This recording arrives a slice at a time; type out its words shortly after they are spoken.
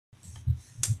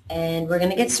and we're going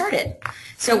to get started.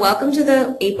 So welcome to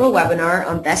the April webinar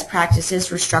on best practices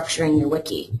for structuring your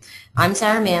wiki. I'm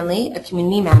Sarah Manley, a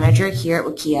community manager here at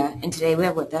Wikia, and today we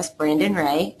have with us Brandon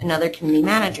Ray, another community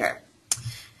manager.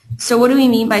 So what do we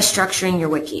mean by structuring your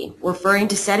wiki? We're referring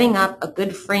to setting up a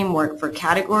good framework for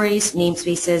categories,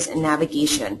 namespaces, and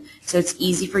navigation so it's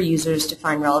easy for users to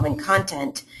find relevant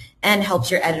content and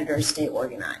helps your editors stay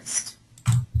organized.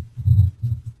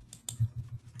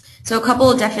 So a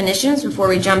couple of definitions before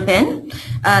we jump in.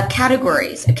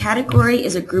 Categories. A category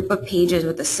is a group of pages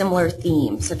with a similar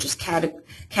theme, such as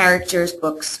characters,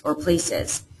 books, or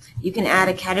places. You can add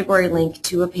a category link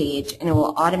to a page, and it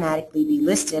will automatically be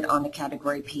listed on the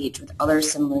category page with other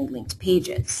similarly linked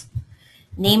pages.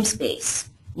 Namespace.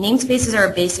 Namespaces are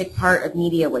a basic part of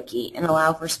MediaWiki and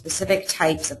allow for specific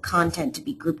types of content to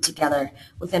be grouped together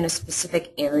within a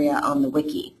specific area on the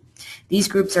wiki. These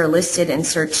groups are listed and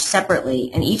searched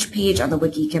separately, and each page on the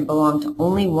wiki can belong to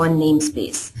only one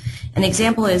namespace. An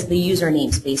example is the user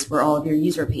namespace, where all of your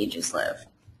user pages live.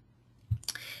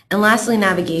 And lastly,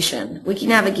 navigation. Wiki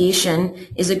navigation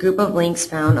is a group of links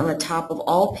found on the top of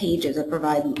all pages that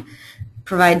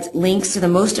provides links to the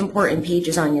most important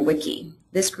pages on your wiki.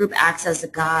 This group acts as a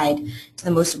guide to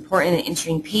the most important and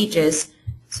interesting pages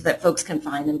so that folks can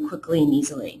find them quickly and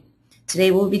easily.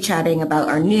 Today we'll be chatting about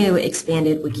our new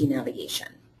expanded wiki navigation.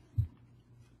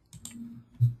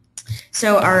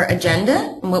 So our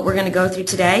agenda and what we're going to go through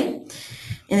today.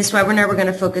 In this webinar, we're going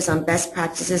to focus on best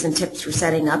practices and tips for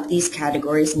setting up these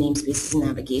categories, namespaces, and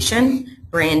navigation.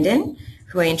 Brandon,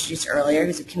 who I introduced earlier,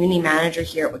 who's a community manager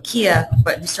here at Wikia,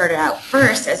 but who started out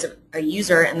first as a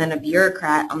user and then a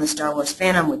bureaucrat on the Star Wars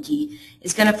Fandom Wiki,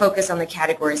 is going to focus on the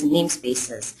categories and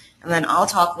namespaces. And then I'll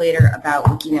talk later about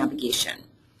wiki navigation.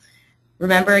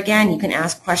 Remember, again, you can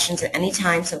ask questions at any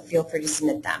time, so feel free to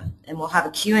submit them. And we'll have a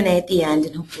Q&A at the end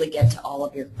and hopefully get to all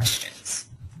of your questions.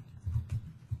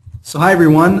 So hi,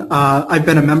 everyone. I've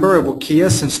been a member of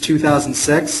Wikia since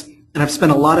 2006, and I've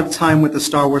spent a lot of time with the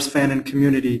Star Wars fandom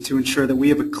community to ensure that we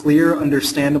have a clear,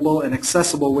 understandable, and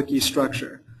accessible wiki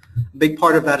structure. A big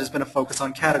part of that has been a focus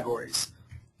on categories.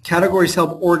 Categories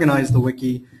help organize the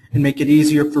wiki and make it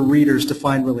easier for readers to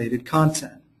find related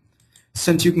content.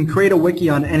 Since you can create a wiki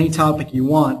on any topic you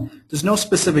want, there's no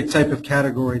specific type of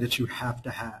category that you have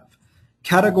to have.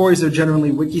 Categories are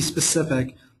generally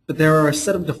wiki-specific, but there are a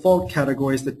set of default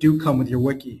categories that do come with your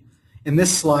wiki. In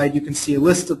this slide, you can see a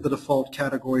list of the default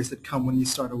categories that come when you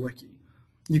start a wiki.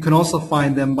 You can also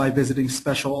find them by visiting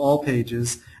Special All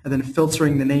pages and then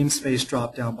filtering the namespace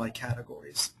drop-down by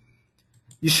categories.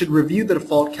 You should review the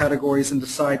default categories and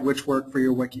decide which work for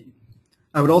your wiki.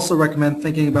 I would also recommend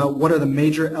thinking about what are the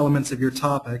major elements of your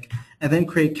topic and then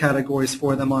create categories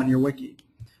for them on your wiki.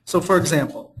 So for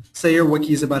example, say your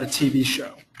wiki is about a TV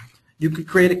show. You could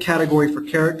create a category for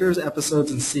characters,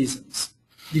 episodes, and seasons.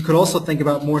 You could also think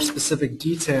about more specific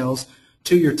details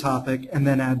to your topic and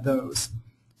then add those.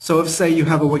 So if, say, you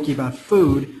have a wiki about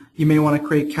food, you may want to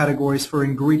create categories for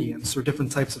ingredients or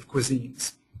different types of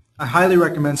cuisines. I highly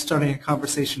recommend starting a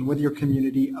conversation with your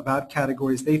community about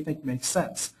categories they think make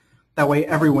sense. That way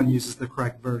everyone uses the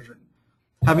correct version.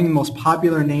 Having the most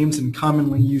popular names and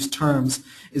commonly used terms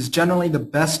is generally the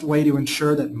best way to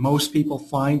ensure that most people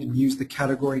find and use the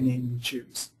category name you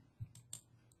choose.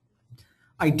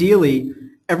 Ideally,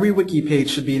 every wiki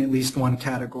page should be in at least one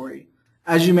category.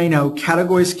 As you may know,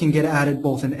 categories can get added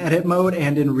both in edit mode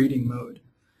and in reading mode.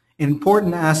 An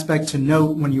important aspect to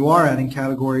note when you are adding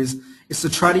categories is to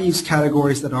try to use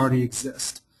categories that already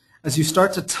exist. As you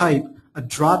start to type, a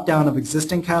drop-down of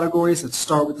existing categories that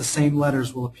start with the same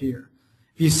letters will appear.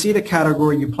 If you see the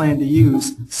category you plan to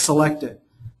use, select it.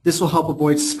 This will help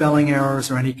avoid spelling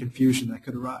errors or any confusion that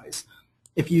could arise.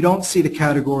 If you don't see the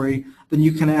category, then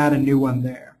you can add a new one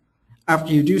there.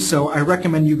 After you do so, I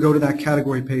recommend you go to that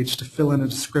category page to fill in a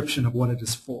description of what it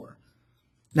is for.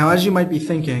 Now, as you might be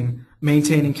thinking,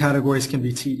 maintaining categories can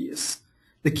be tedious.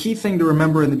 The key thing to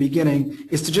remember in the beginning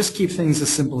is to just keep things as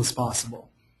simple as possible.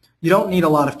 You don't need a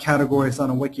lot of categories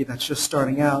on a wiki that's just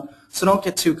starting out, so don't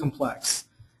get too complex.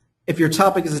 If your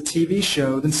topic is a TV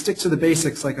show, then stick to the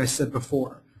basics like I said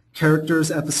before: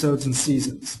 characters, episodes, and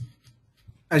seasons.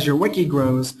 As your wiki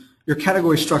grows, your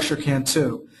category structure can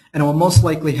too, and it will most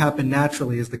likely happen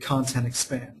naturally as the content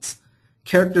expands.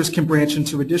 Characters can branch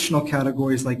into additional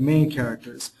categories like main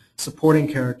characters,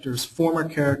 supporting characters, former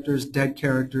characters, dead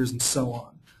characters, and so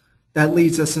on. That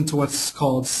leads us into what's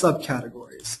called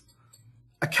subcategories.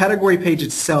 A category page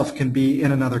itself can be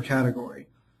in another category.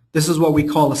 This is what we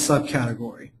call a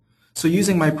subcategory. So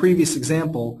using my previous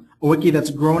example, a wiki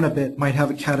that's grown a bit might have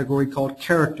a category called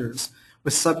characters,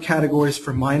 with subcategories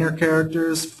for minor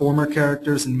characters, former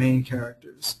characters, and main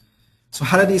characters. So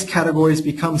how do these categories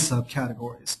become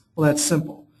subcategories? Well, that's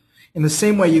simple. In the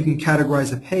same way you can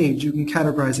categorize a page, you can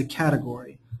categorize a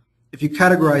category. If you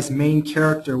categorize main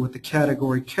character with the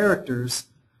category characters,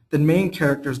 then main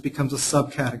characters becomes a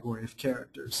subcategory of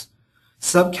characters.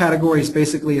 Subcategory is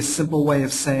basically a simple way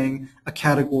of saying a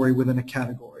category within a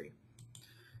category.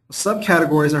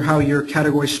 Subcategories are how your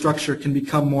category structure can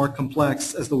become more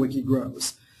complex as the wiki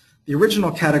grows. The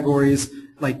original categories,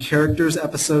 like characters,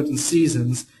 episodes, and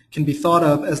seasons, can be thought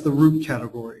of as the root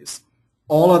categories.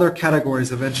 All other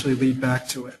categories eventually lead back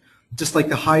to it, just like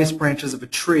the highest branches of a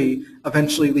tree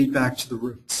eventually lead back to the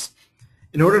roots.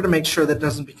 In order to make sure that it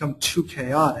doesn't become too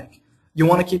chaotic, you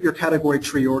want to keep your category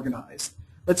tree organized.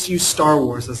 Let's use Star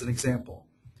Wars as an example.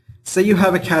 Say you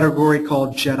have a category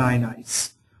called Jedi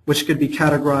Knights, which could be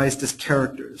categorized as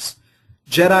characters.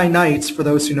 Jedi Knights, for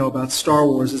those who know about Star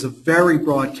Wars, is a very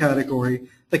broad category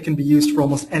that can be used for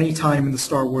almost any time in the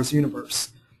Star Wars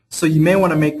universe. So you may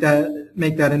want to make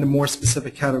that into more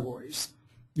specific categories.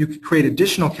 You could create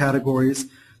additional categories,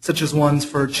 such as ones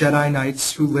for Jedi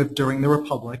Knights who lived during the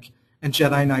Republic and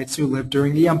Jedi Knights who lived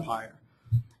during the Empire.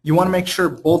 You want to make sure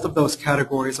both of those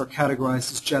categories are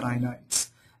categorized as Jedi Knights.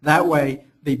 That way,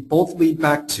 they both lead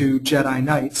back to Jedi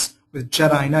Knights, with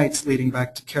Jedi Knights leading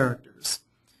back to characters.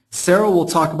 Sarah will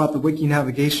talk about the wiki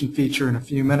navigation feature in a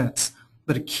few minutes,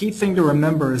 but a key thing to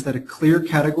remember is that a clear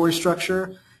category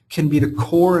structure can be the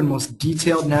core and most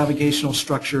detailed navigational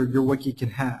structure your wiki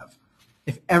can have.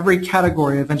 If every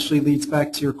category eventually leads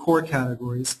back to your core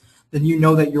categories, then you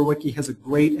know that your wiki has a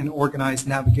great and organized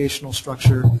navigational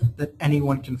structure that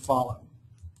anyone can follow.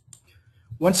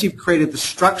 Once you've created the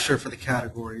structure for the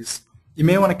categories, you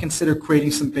may want to consider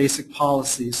creating some basic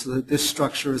policies so that this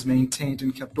structure is maintained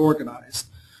and kept organized.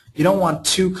 You don't want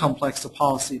too complex a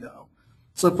policy though.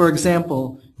 So for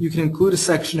example, you can include a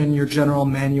section in your general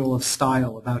manual of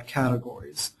style about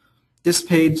categories. This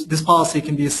policy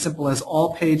can be as simple as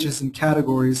all pages and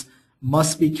categories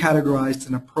must be categorized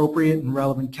in appropriate and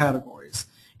relevant categories.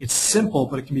 It's simple,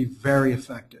 but it can be very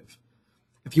effective.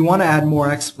 If you want to add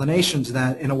more explanation to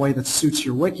that in a way that suits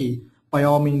your wiki, by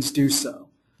all means do so.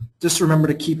 Just remember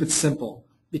to keep it simple,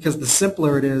 because the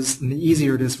simpler it is, and the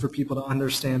easier it is for people to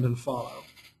understand and follow.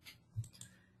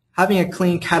 Having a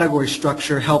clean category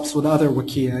structure helps with other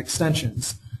Wikia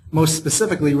extensions, most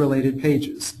specifically related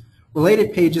pages.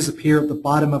 Related pages appear at the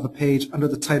bottom of a page under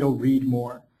the title Read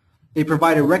More. They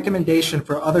provide a recommendation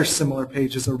for other similar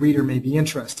pages a reader may be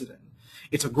interested in.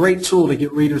 It's a great tool to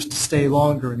get readers to stay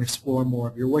longer and explore more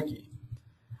of your wiki.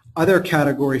 Other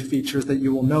category features that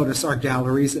you will notice are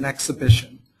galleries and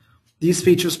exhibition. These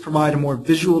features provide a more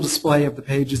visual display of the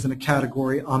pages in a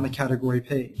category on the category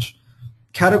page.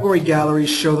 Category galleries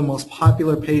show the most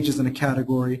popular pages in a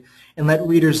category and let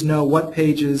readers know what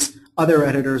pages other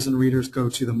editors and readers go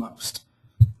to the most.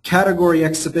 Category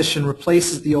exhibition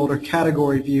replaces the older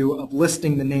category view of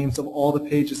listing the names of all the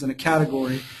pages in a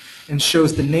category and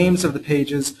shows the names of the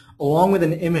pages along with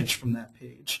an image from that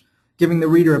page, giving the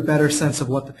reader a better sense of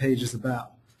what the page is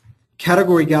about.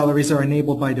 Category galleries are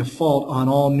enabled by default on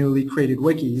all newly created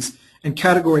wikis, and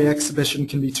category exhibition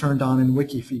can be turned on in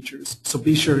wiki features, so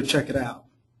be sure to check it out.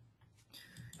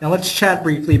 Now let's chat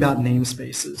briefly about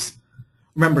namespaces.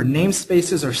 Remember,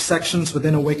 namespaces are sections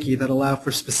within a wiki that allow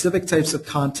for specific types of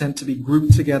content to be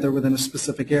grouped together within a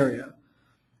specific area.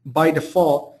 By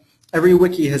default, every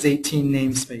wiki has 18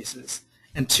 namespaces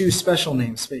and 2 special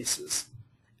namespaces.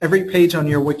 Every page on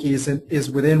your wiki is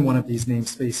within one of these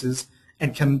namespaces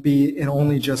and can be in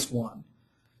only just one.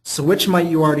 So which might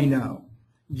you already know?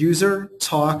 User,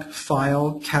 talk,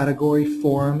 file, category,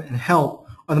 forum, and help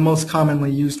are the most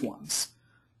commonly used ones.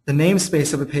 The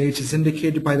namespace of a page is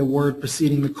indicated by the word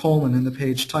preceding the colon in the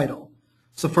page title.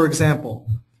 So for example,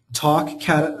 talk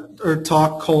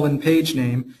colon page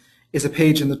name is a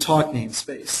page in the talk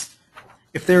namespace.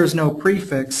 If there is no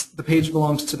prefix, the page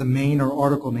belongs to the main or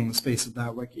article namespace of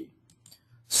that wiki.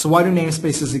 So why do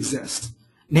namespaces exist?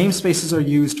 Namespaces are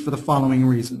used for the following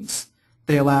reasons.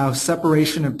 They allow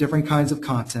separation of different kinds of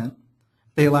content.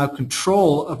 They allow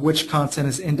control of which content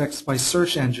is indexed by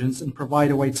search engines and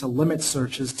provide a way to limit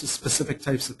searches to specific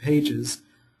types of pages.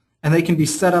 And they can be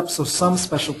set up so some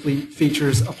special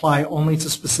features apply only to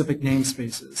specific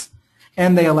namespaces.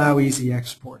 And they allow easy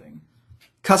exporting.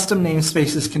 Custom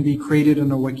namespaces can be created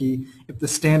in a wiki if the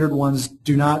standard ones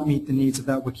do not meet the needs of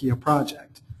that Wikia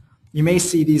project. You may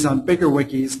see these on bigger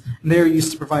wikis, and they are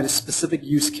used to provide a specific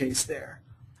use case there.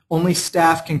 Only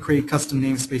staff can create custom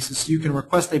namespaces, so you can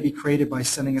request they be created by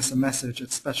sending us a message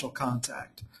at special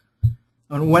contact.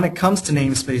 And when it comes to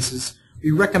namespaces,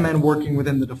 we recommend working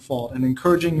within the default and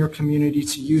encouraging your community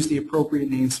to use the appropriate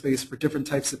namespace for different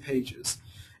types of pages.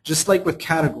 Just like with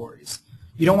categories,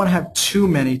 you don't want to have too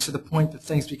many to the point that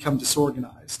things become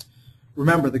disorganized.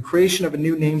 Remember, the creation of a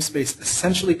new namespace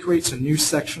essentially creates a new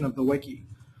section of the wiki.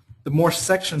 The more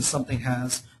sections something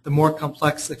has, the more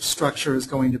complex the structure is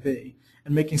going to be,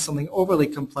 and making something overly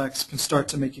complex can start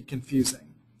to make it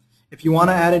confusing. If you want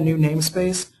to add a new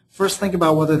namespace, first think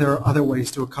about whether there are other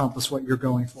ways to accomplish what you're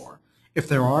going for. If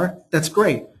there are, that's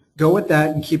great. Go with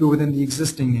that and keep it within the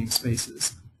existing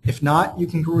namespaces. If not, you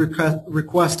can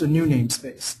request a new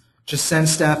namespace. Just send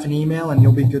staff an email and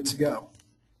you'll be good to go.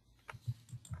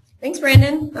 Thanks,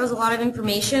 Brandon. That was a lot of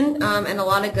information and a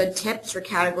lot of good tips for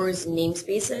categories and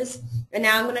namespaces. And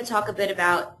now I'm going to talk a bit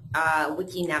about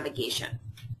wiki navigation.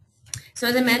 So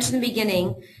as I mentioned in the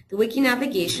beginning, the wiki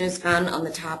navigation is found on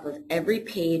the top of every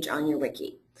page on your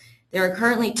wiki. There are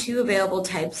currently two available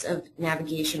types of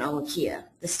navigation on Wikia: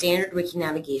 the standard wiki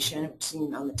navigation, which is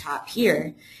seen on the top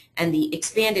here, and the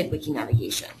expanded wiki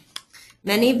navigation.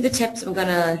 Many of the tips I'm going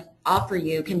to offer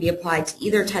you can be applied to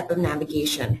either type of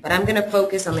navigation, but I'm going to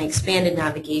focus on the expanded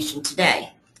navigation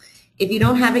today. If you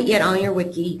don't have it yet on your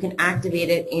wiki, you can activate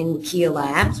it in Wikia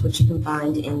Labs, which you can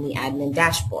find in the admin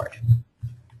dashboard.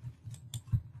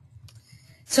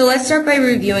 So let's start by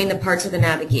reviewing the parts of the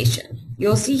navigation.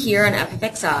 You'll see here on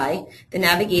FFXI, the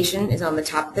navigation is on the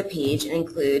top of the page and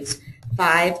includes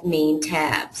 5 main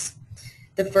tabs.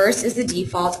 The first is the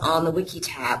default On the Wiki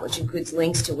tab, which includes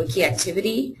links to wiki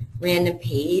activity, random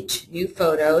page, new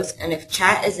photos, and if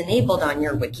chat is enabled on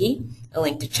your wiki, a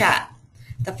link to chat.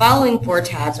 The following 4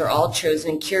 tabs are all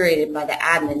chosen and curated by the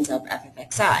admins of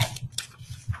FFXI.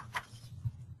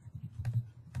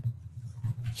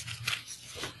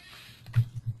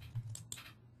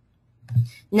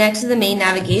 Next to the main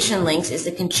navigation links is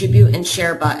the Contribute and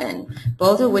Share button,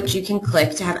 both of which you can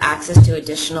click to have access to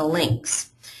additional links.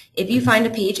 If you find a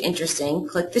page interesting,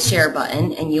 click the Share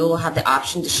button and you will have the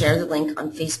option to share the link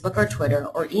on Facebook or Twitter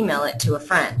or email it to a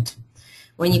friend.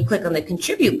 When you click on the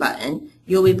Contribute button,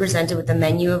 you will be presented with a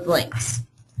menu of links.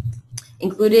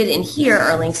 Included in here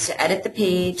are links to edit the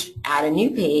page, add a new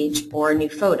page or a new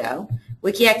photo,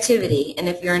 wiki activity, and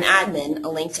if you're an admin, a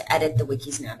link to edit the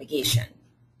wiki's navigation.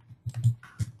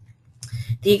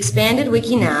 The expanded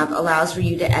wiki nav allows for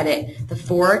you to edit the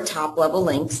 4 top-level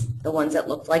links, the ones that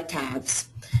look like tabs.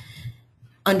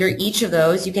 Under each of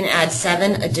those, you can add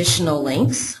 7 additional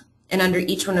links, and under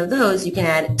each one of those, you can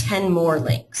add 10 more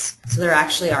links. So there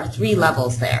actually are 3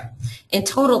 levels there. In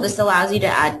total, this allows you to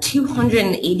add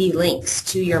 280 links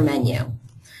to your menu.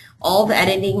 All the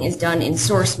editing is done in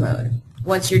source mode.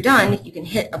 Once you're done, you can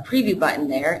hit a preview button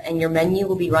there, and your menu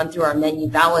will be run through our menu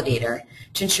validator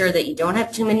to ensure that you don't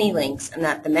have too many links and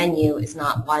that the menu is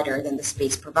not wider than the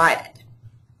space provided.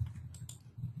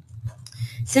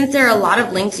 Since there are a lot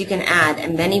of links you can add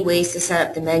and many ways to set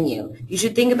up the menu, you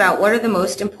should think about what are the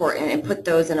most important and put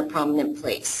those in a prominent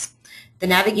place. The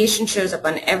navigation shows up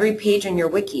on every page on your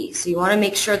wiki, so you want to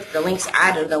make sure that the links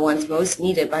added are the ones most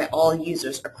needed by all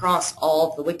users across all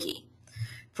of the wiki.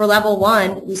 For level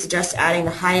 1, we suggest adding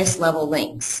the highest level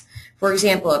links. For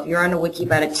example, if you're on a wiki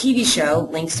about a TV show,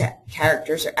 links to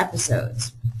characters or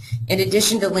episodes. In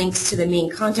addition to links to the main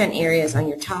content areas on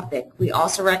your topic, we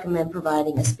also recommend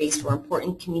providing a space for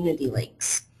important community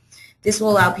links. This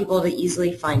will allow people to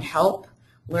easily find help,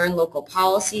 learn local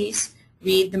policies,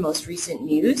 read the most recent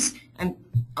news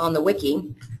on the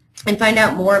wiki, and find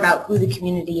out more about who the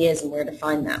community is and where to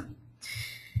find them.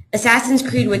 Assassin's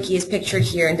Creed Wiki is pictured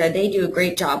here, and they do a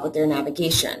great job with their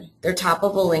navigation. Their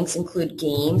top-level links include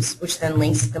games, which then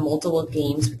links to the multiple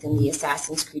games within the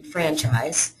Assassin's Creed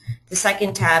franchise. The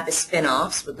second tab is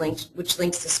spin-offs, which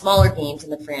links to smaller games in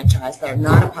the franchise that are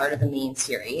not a part of the main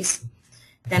series.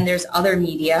 Then there's other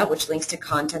media, which links to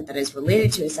content that is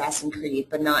related to Assassin's Creed,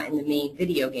 but not in the main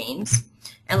video games.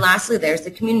 And lastly, there's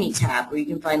the Community tab, where you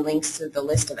can find links to the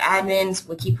list of admins,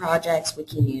 wiki projects,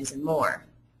 wiki news, and more.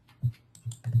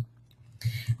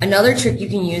 Another trick you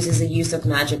can use is the use of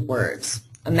magic words.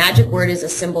 A magic word is a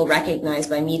symbol recognized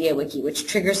by MediaWiki which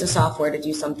triggers the software to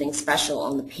do something special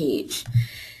on the page.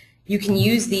 You can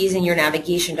use these in your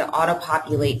navigation to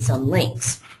auto-populate some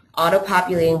links.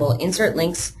 Auto-populating will insert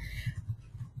links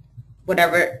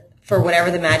for whatever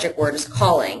the magic word is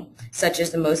calling, such as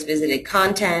the most visited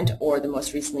content or the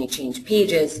most recently changed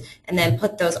pages, and then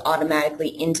put those automatically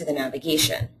into the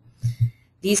navigation.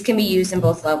 These can be used in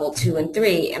both level 2 and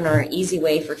 3 and are an easy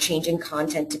way for changing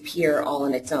content to appear all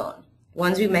on its own.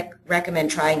 Ones we recommend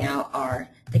trying out are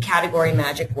the category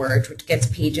magic words, which gets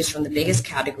pages from the biggest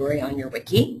category on your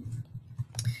wiki,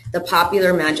 the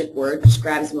popular magic word, which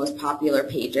grabs the most popular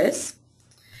pages,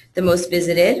 the most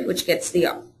visited, which gets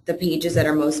the pages that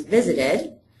are most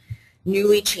visited,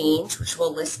 newly changed, which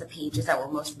will list the pages that were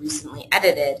most recently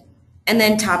edited, and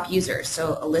then top users,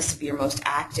 so a list of your most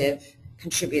active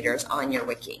contributors on your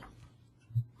wiki.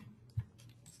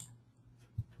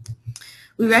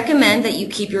 We recommend that you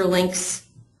keep your links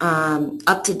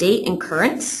up to date and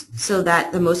current so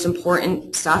that the most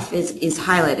important stuff is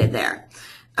highlighted there.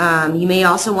 You may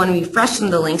also want to refresh some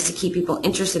of the links to keep people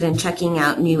interested in checking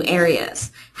out new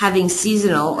areas. Having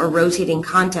seasonal or rotating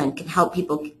content can help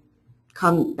people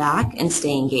come back and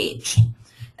stay engaged.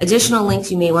 Additional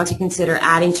links you may want to consider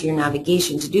adding to your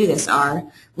navigation to do this are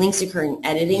links occurring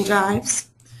editing drives,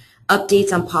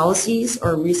 updates on policies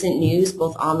or recent news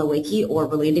both on the wiki or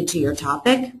related to your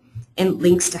topic, and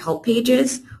links to help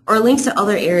pages, or links to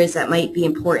other areas that might be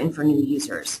important for new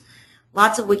users.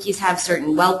 Lots of wikis have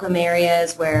certain welcome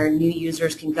areas where new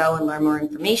users can go and learn more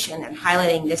information, and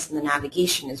highlighting this in the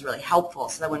navigation is really helpful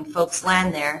so that when folks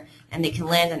land there and they can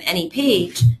land on any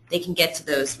page, they can get to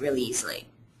those really easily.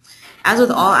 As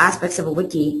with all aspects of a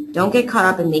wiki, don't get caught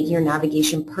up in making your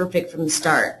navigation perfect from the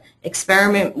start.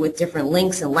 Experiment with different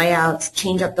links and layouts,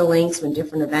 change up the links when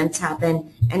different events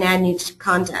happen, and add new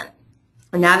content.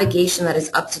 A navigation that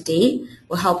is up to date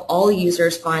will help all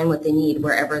users find what they need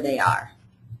wherever they are.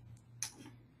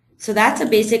 So that's a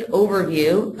basic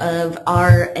overview of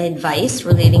our advice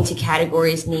relating to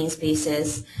categories,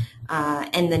 namespaces,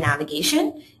 and the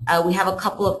navigation. We have a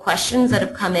couple of questions that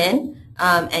have come in,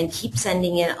 and keep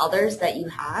sending in others that you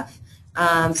have.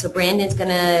 So Brandon's going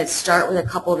to start with a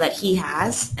couple that he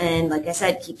has, and like I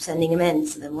said, keep sending them in,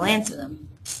 so then we'll answer them.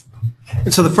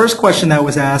 And so the first question that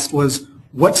was asked was,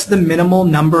 what's the minimal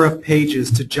number of pages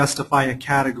to justify a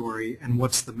category, and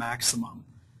what's the maximum?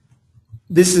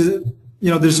 This is,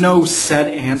 there's no set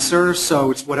answer,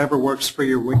 so it's whatever works for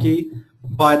your wiki,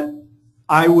 but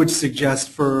I would suggest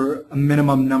for a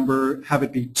minimum number, have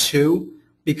it be 2.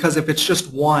 Because if it's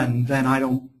just 1, then I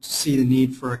don't see the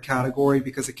need for a category,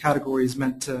 because a category is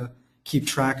meant to keep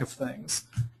track of things.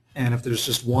 And if there's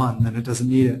just 1, then it doesn't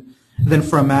need it. And then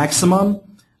for a maximum,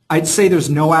 I'd say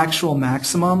there's no actual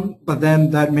maximum, but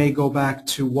then that may go back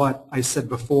to what I said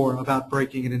before about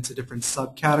breaking it into different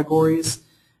subcategories.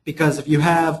 Because if you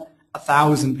have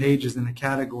 1,000 pages in a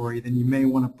category, then you may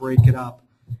want to break it up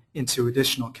into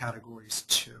additional categories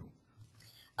too.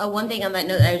 One thing on that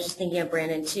note, I was just thinking of,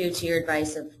 Brandon, too, to your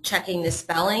advice of checking the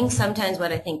spelling. Sometimes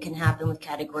what I think can happen with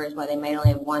categories, why they might only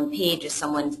have 1 page, is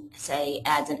someone, say,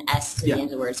 adds an S to the end of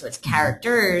the word, so it's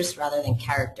characters rather than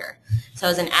character. So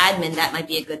as an admin, that might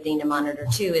be a good thing to monitor,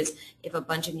 too, is if a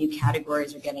bunch of new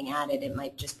categories are getting added, it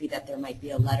might just be that there might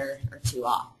be a letter or 2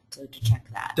 off, so to check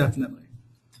that. Definitely.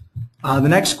 The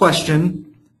next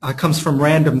question comes from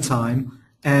Random Time,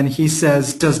 and he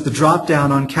says, does the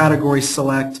drop-down on category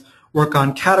select work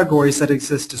on categories that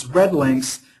exist as red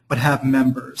links but have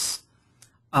members?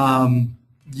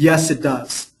 Yes, it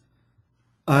does.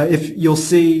 If you'll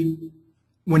see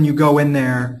when you go in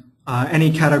there, any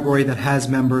category that has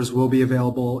members will be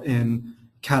available in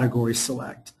category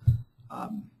select.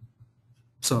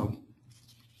 So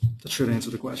that should answer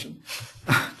the question.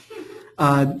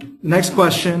 Next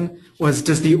question was,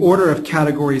 does the order of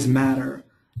categories matter?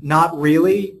 Not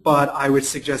really, but I would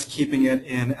suggest keeping it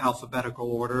in alphabetical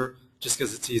order just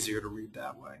because it's easier to read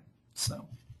that way. So.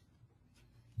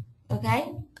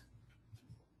 Okay.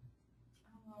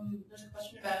 There's a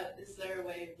question about, is there a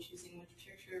way of choosing which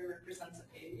picture represents a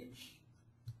page?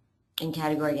 In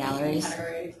category galleries?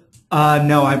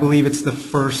 No, I believe it's the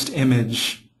first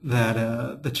image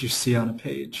that you see on a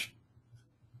page.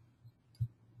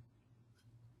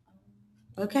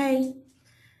 Okay.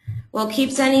 Well,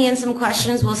 keep sending in some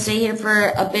questions. We'll stay here for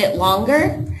a bit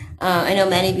longer. I know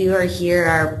many of you who are here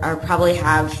are probably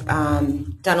have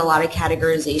done a lot of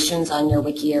categorizations on your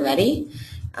wiki already.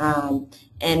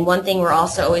 And one thing we're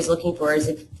also always looking for is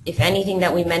if anything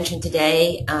that we mentioned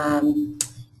today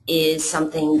is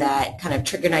something that kind of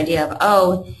triggered an idea of,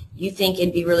 oh, you think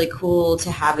it'd be really cool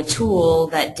to have a tool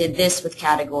that did this with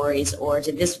categories or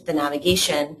did this with the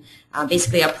navigation,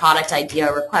 basically a product idea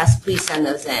or request, please send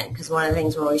those in. Because one of the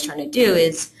things we're always trying to do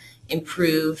is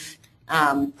improve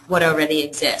what already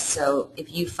exists. So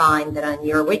if you find that on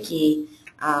your wiki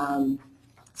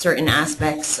certain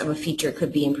aspects of a feature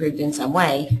could be improved in some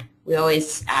way, we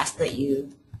always ask that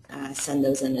you send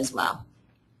those in as well.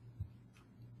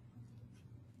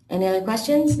 Any other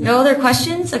questions? No other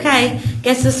questions? Okay.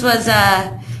 Guess this was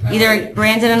either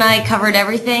Brandon and I covered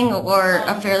everything or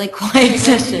a fairly quiet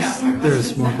session.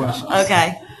 There's more questions.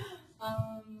 Okay.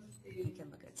 Let's see. We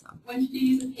can look at some. When should you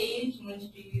use a page and when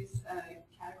should you use a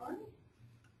category?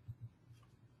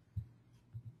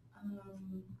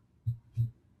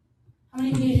 How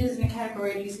many pages in a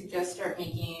category do you suggest start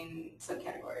making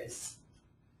subcategories?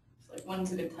 So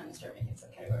when's a good time to start making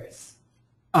subcategories?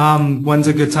 When's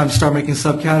a good time to start making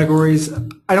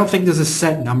subcategories? I don't think there's a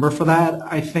set number for that.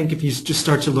 I think if you just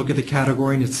start to look at the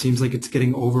category and it seems like it's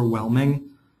getting overwhelming,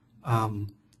 and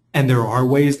there are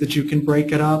ways that you can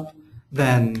break it up,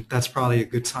 then that's probably a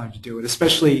good time to do it,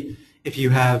 especially if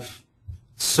you have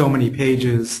so many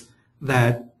pages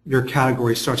that your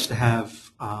category starts to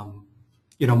have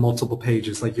multiple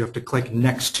pages, like you have to click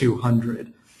next to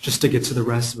 100 just to get to the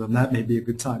rest of them. That may be a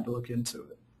good time to look into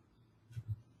it.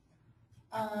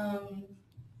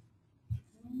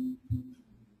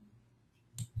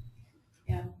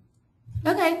 Yeah.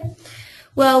 Okay.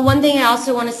 Well, one thing I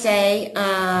also want to say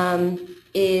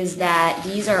is that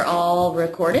these are all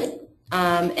recorded.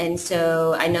 And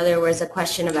so I know there was a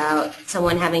question about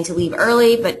someone having to leave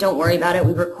early, but don't worry about it.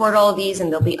 We record all of these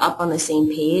and they'll be up on the same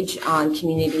page on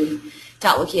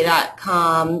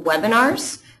community.wiki.com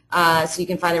webinars. So you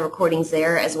can find the recordings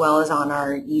there as well as on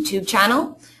our YouTube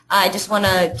channel. I just want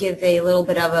to give a little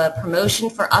bit of a promotion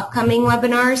for upcoming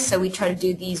webinars. So we try to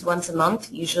do these once a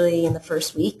month, usually in the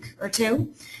first week or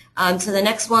two. So the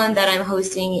next one that I'm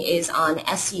hosting is on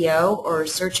SEO, or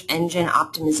search engine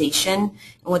optimization. And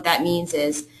what that means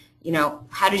is,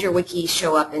 how does your wiki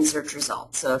show up in search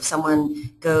results? So if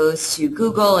someone goes to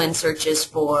Google and searches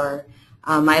for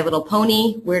My Little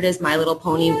Pony, where does My Little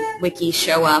Pony wiki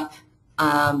show up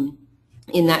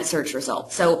in that search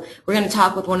result? So we're going to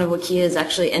talk with one of Wikia's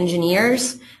actually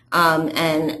engineers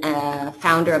and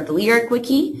founder of the Lyric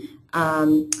Wiki.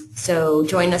 So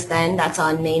join us then. That's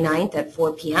on May 9th at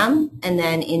 4 p.m. And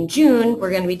then in June, we're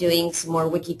going to be doing some more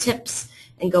wiki tips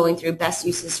and going through best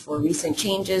uses for recent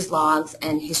changes, logs,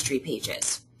 and history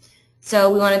pages.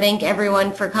 So we want to thank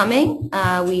everyone for coming.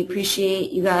 We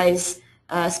appreciate you guys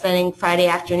spending Friday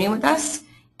afternoon with us,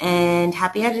 and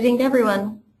happy editing to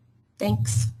everyone.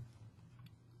 Thanks.